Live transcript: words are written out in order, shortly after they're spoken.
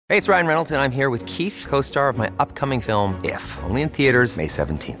Hey, it's Ryan Reynolds, and I'm here with Keith, co-star of my upcoming film, If, only in theaters May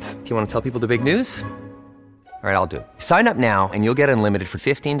 17th. Do you want to tell people the big news? All right, I'll do it. Sign up now and you'll get unlimited for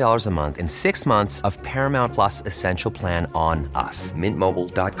 $15 a month and 6 months of Paramount Plus Essential Plan on us.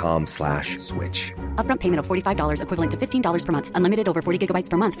 MintMobile.com/switch. Upfront payment of $45 equivalent to $15 per month. Unlimited over 40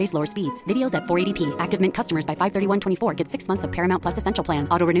 gigabytes per month. Face lower speeds. Videos at 480p. Active Mint customers by 531.24 get 6 months of Paramount Plus Essential Plan.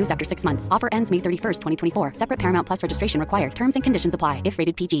 Auto renews after 6 months. Offer ends May 31st, 2024. Separate Paramount Plus registration required. Terms and conditions apply if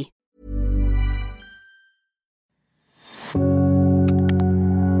rated PG.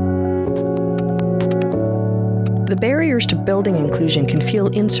 The barriers to building inclusion can feel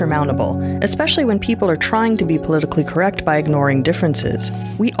insurmountable, especially when people are trying to be politically correct by ignoring differences.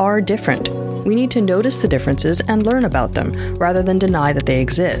 We are different. We need to notice the differences and learn about them, rather than deny that they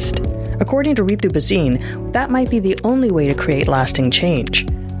exist. According to Ritu Bhasin, that might be the only way to create lasting change.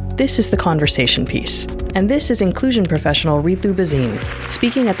 This is The Conversation Piece, and this is inclusion professional Ritu Bhasin,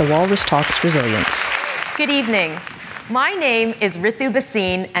 speaking at the Walrus Talks Resilience. Good evening. My name is Ritu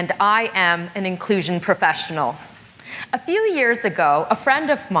Bhasin, and I am an inclusion professional. A few years ago, a friend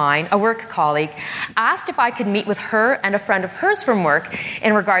of mine, a work colleague, asked if I could meet with her and a friend of hers from work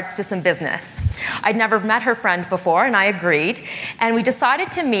in regards to some business. I'd never met her friend before, and I agreed, and we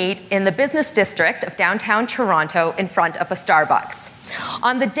decided to meet in the business district of downtown Toronto in front of a Starbucks.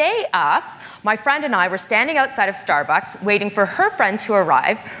 On the day of, my friend and I were standing outside of Starbucks waiting for her friend to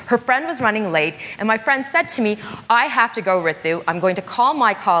arrive. Her friend was running late, and my friend said to me, I have to go, Ritu. I'm going to call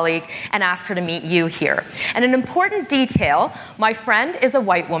my colleague and ask her to meet you here. And an important detail, my friend is a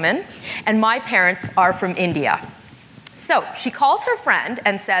white woman, and my parents are from India. So she calls her friend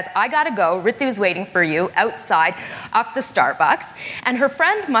and says, I gotta go, Ritu's waiting for you outside of the Starbucks. And her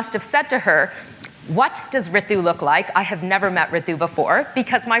friend must have said to her, what does Ritu look like? I have never met Ritu before,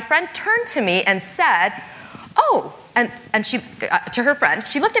 because my friend turned to me and said, oh, and she, to her friend,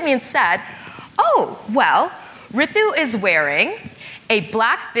 she looked at me and said, oh, well, Ritu is wearing a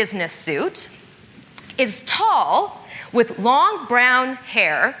black business suit, is tall, with long brown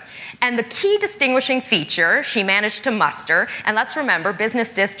hair, and the key distinguishing feature she managed to muster, and let's remember,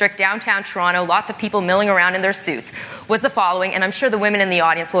 business district, downtown Toronto, lots of people milling around in their suits, was the following, and I'm sure the women in the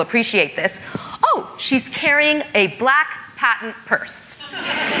audience will appreciate this. Oh, she's carrying a black patent purse.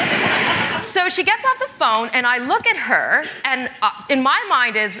 So she gets off the phone, and I look at her, and in my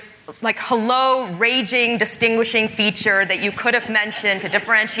mind is like, hello, raging, distinguishing feature that you could have mentioned to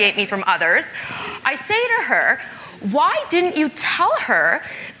differentiate me from others. I say to her, why didn't you tell her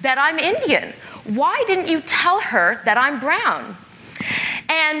that I'm Indian? Why didn't you tell her that I'm brown?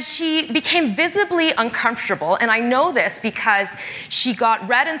 And she became visibly uncomfortable, and I know this because she got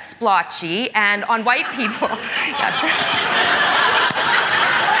red and splotchy, and on white people...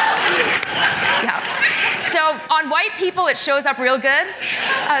 yeah. So on white people, it shows up real good.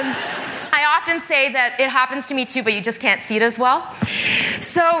 I often say that it happens to me too, but you just can't see it as well.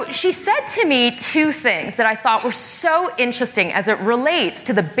 So she said to me two things that I thought were so interesting as it relates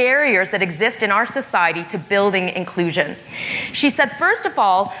to the barriers that exist in our society to building inclusion. She said, first of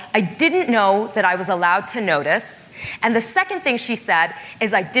all, I didn't know that I was allowed to notice. And the second thing she said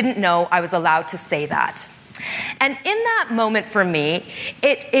is I didn't know I was allowed to say that. And in that moment for me,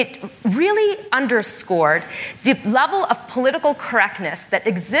 it really underscored the level of political correctness that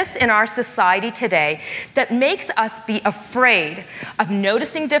exists in our society today that makes us be afraid of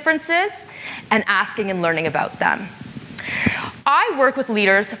noticing differences and asking and learning about them. I work with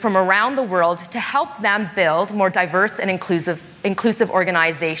leaders from around the world to help them build more diverse and inclusive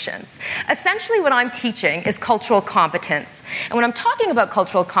organizations. Essentially, what I'm teaching is cultural competence. And when I'm talking about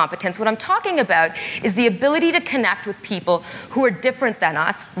cultural competence, what I'm talking about is the ability to connect with people who are different than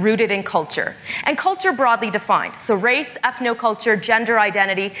us, rooted in culture. And culture broadly defined. So race, ethnoculture, gender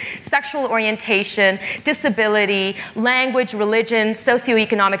identity, sexual orientation, disability, language, religion,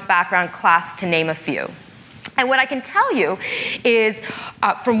 socioeconomic background, class, to name a few. And what I can tell you is,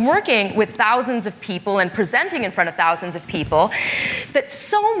 from working with thousands of people and presenting in front of thousands of people, that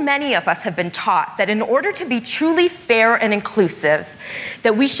so many of us have been taught that in order to be truly fair and inclusive,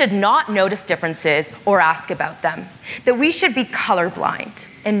 that we should not notice differences or ask about them, that we should be colorblind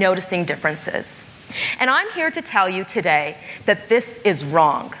in noticing differences. And I'm here to tell you today that this is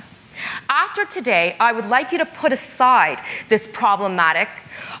wrong. After today, I would like you to put aside this problematic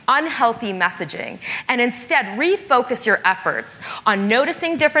unhealthy messaging, and instead refocus your efforts on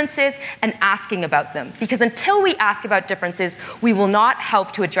noticing differences and asking about them. Because until we ask about differences, we will not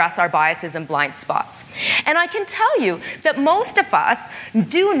help to address our biases and blind spots. And I can tell you that most of us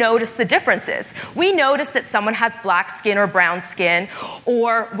do notice the differences. We notice that someone has black skin or brown skin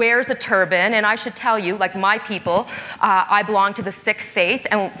or wears a turban. And I should tell you, like my people, I belong to the Sikh faith.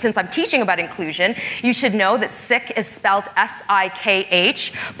 And since I'm teaching about inclusion, you should know that Sikh is spelled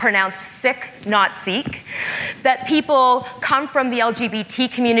S-I-K-H, pronounced Sikh, not Sikh. That people come from the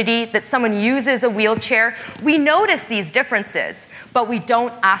LGBT community, that someone uses a wheelchair. We notice these differences, but we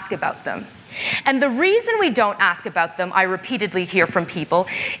don't ask about them. And the reason we don't ask about them, I repeatedly hear from people,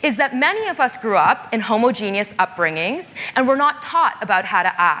 is that many of us grew up in homogeneous upbringings and were not taught about how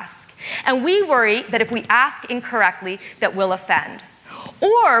to ask. And we worry that if we ask incorrectly, that we'll offend.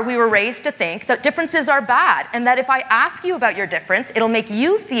 Or we were raised to think that differences are bad, and that if I ask you about your difference, it'll make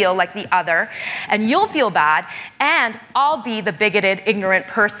you feel like the other, and you'll feel bad, and I'll be the bigoted, ignorant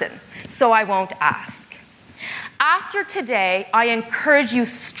person, so I won't ask. After today, I encourage you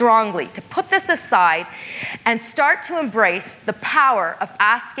strongly to put this aside and start to embrace the power of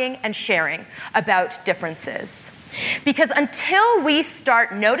asking and sharing about differences. Because until we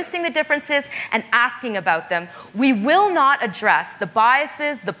start noticing the differences and asking about them, we will not address the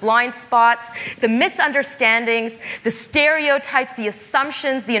biases, the blind spots, the misunderstandings, the stereotypes, the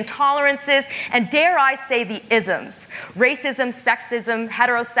assumptions, the intolerances, and dare I say the isms. Racism, sexism,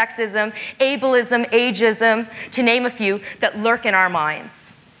 heterosexism, ableism, ageism, to name a few, that lurk in our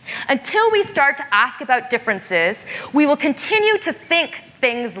minds. Until we start to ask about differences, we will continue to think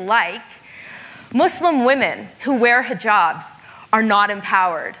things like Muslim women who wear hijabs are not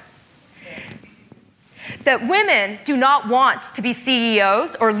empowered. That women do not want to be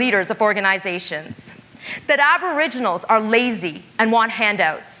CEOs or leaders of organizations. That Aboriginals are lazy and want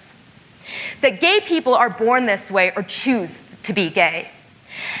handouts. That gay people are born this way or choose to be gay.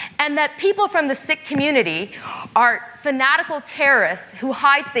 And that people from the Sikh community are fanatical terrorists who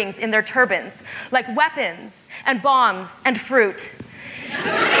hide things in their turbans, like weapons and bombs and fruit.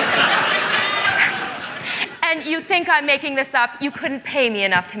 And you think I'm making this up? You couldn't pay me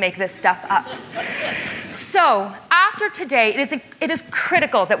enough to make this stuff up. So after today, it is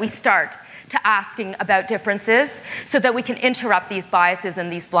critical that we start to asking about differences so that we can interrupt these biases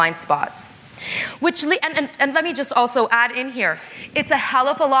and these blind spots. And let me just also add in here, it's a hell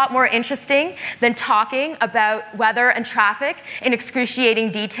of a lot more interesting than talking about weather and traffic in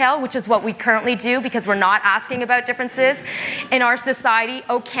excruciating detail, which is what we currently do because we're not asking about differences in our society.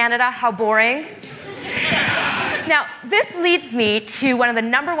 Oh, Canada, how boring. Now, this leads me to one of the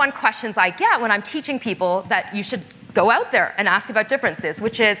number one questions I get when I'm teaching people that you should go out there and ask about differences,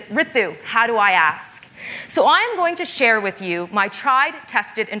 which is, Ritu, how do I ask? So I am going to share with you my tried,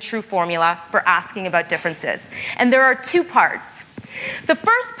 tested, and true formula for asking about differences. And there are two parts. The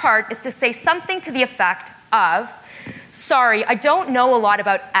first part is to say something to the effect of, sorry, I don't know a lot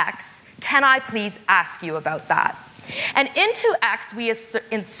about X. Can I please ask you about that? And into X, we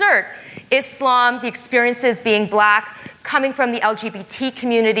insert Islam, the experiences being black, coming from the LGBT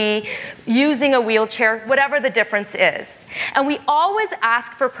community, using a wheelchair, whatever the difference is. And we always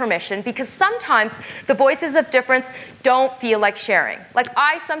ask for permission because sometimes the voices of difference don't feel like sharing. Like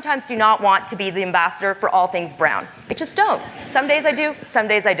I sometimes do not want to be the ambassador for all things brown. I just don't. Some days I do, some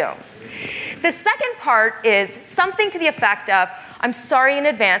days I don't. The second part is something to the effect of, I'm sorry in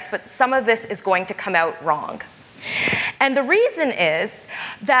advance, but some of this is going to come out wrong. And the reason is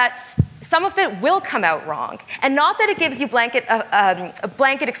that some of it will come out wrong. And not that it gives you a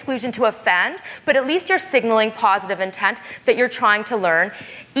blanket exclusion to offend, but at least you're signaling positive intent that you're trying to learn,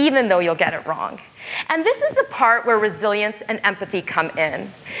 even though you'll get it wrong. And this is the part where resilience and empathy come in.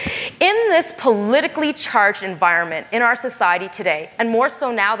 In this politically charged environment in our society today, and more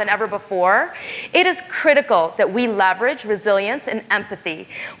so now than ever before, it is critical that we leverage resilience and empathy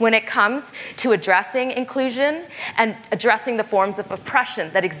when it comes to addressing inclusion and addressing the forms of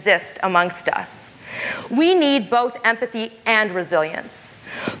oppression that exist amongst us. We need both empathy and resilience.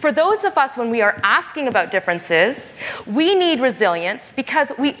 For those of us, when we are asking about differences, we need resilience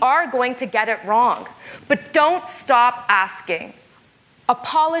because we are going to get it wrong. But don't stop asking.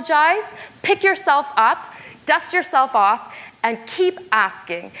 Apologize, pick yourself up, dust yourself off, and keep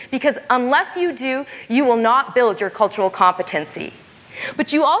asking. Because unless you do, you will not build your cultural competency.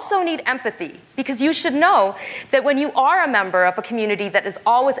 But you also need empathy, because you should know that when you are a member of a community that is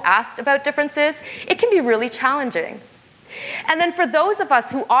always asked about differences, it can be really challenging. And then for those of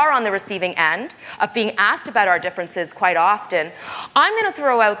us who are on the receiving end of being asked about our differences quite often, I'm going to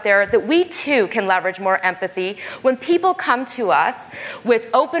throw out there that we too can leverage more empathy when people come to us with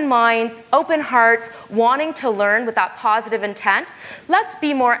open minds, open hearts, wanting to learn with that positive intent. Let's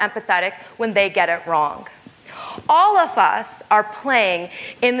be more empathetic when they get it wrong. All of us are playing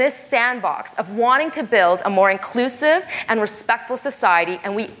in this sandbox of wanting to build a more inclusive and respectful society,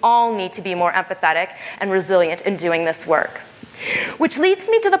 and we all need to be more empathetic and resilient in doing this work. Which leads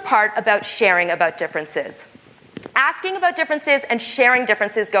me to the part about sharing about differences. Asking about differences and sharing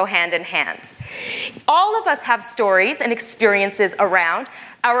differences go hand in hand. All of us have stories and experiences around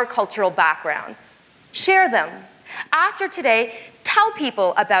our cultural backgrounds. Share them. After today, tell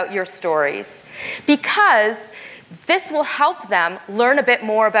people about your stories, because this will help them learn a bit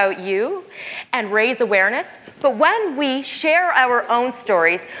more about you and raise awareness. But when we share our own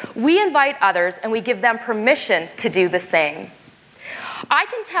stories, we invite others and we give them permission to do the same. I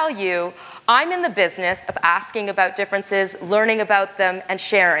can tell you, I'm in the business of asking about differences, learning about them, and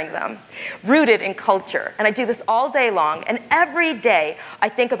sharing them, rooted in culture. And I do this all day long, and every day I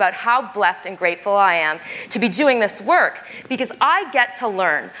think about how blessed and grateful I am to be doing this work, because I get to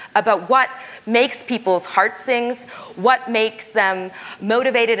learn about what makes people's hearts sing, what makes them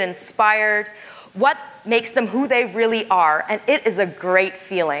motivated and inspired, what makes them who they really are, and it is a great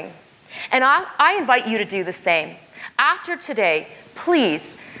feeling. And I invite you to do the same. After today,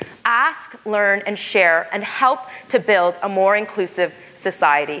 please ask, learn, and share, and help to build a more inclusive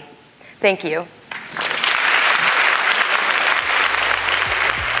society. Thank you.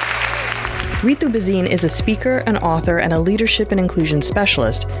 Ritu Bhasin is a speaker, an author, and a leadership and inclusion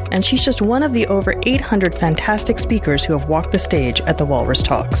specialist, and she's just one of the over 800 fantastic speakers who have walked the stage at the Walrus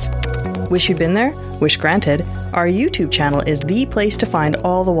Talks. Wish you'd been there? Wish granted. Our YouTube channel is the place to find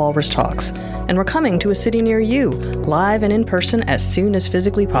all the Walrus Talks, and we're coming to a city near you, live and in person as soon as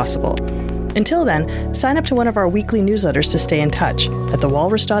physically possible. Until then, sign up to one of our weekly newsletters to stay in touch at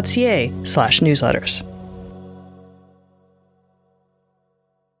thewalrus.ca/newsletters.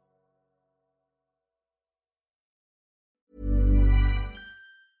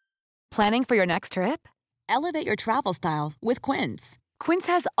 Planning for your next trip? Elevate your travel style with Quince. Quince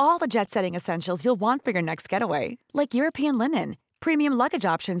has all the jet-setting essentials you'll want for your next getaway, like European linen, premium luggage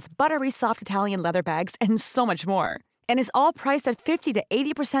options, buttery soft Italian leather bags, and so much more. And is all priced at 50 to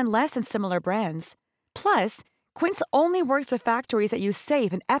 80% less than similar brands. Plus, Quince only works with factories that use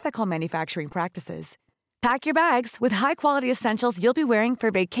safe and ethical manufacturing practices. Pack your bags with high-quality essentials you'll be wearing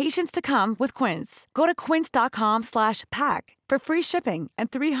for vacations to come with Quince. Go to quince.com/pack for free shipping and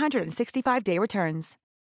 365-day returns.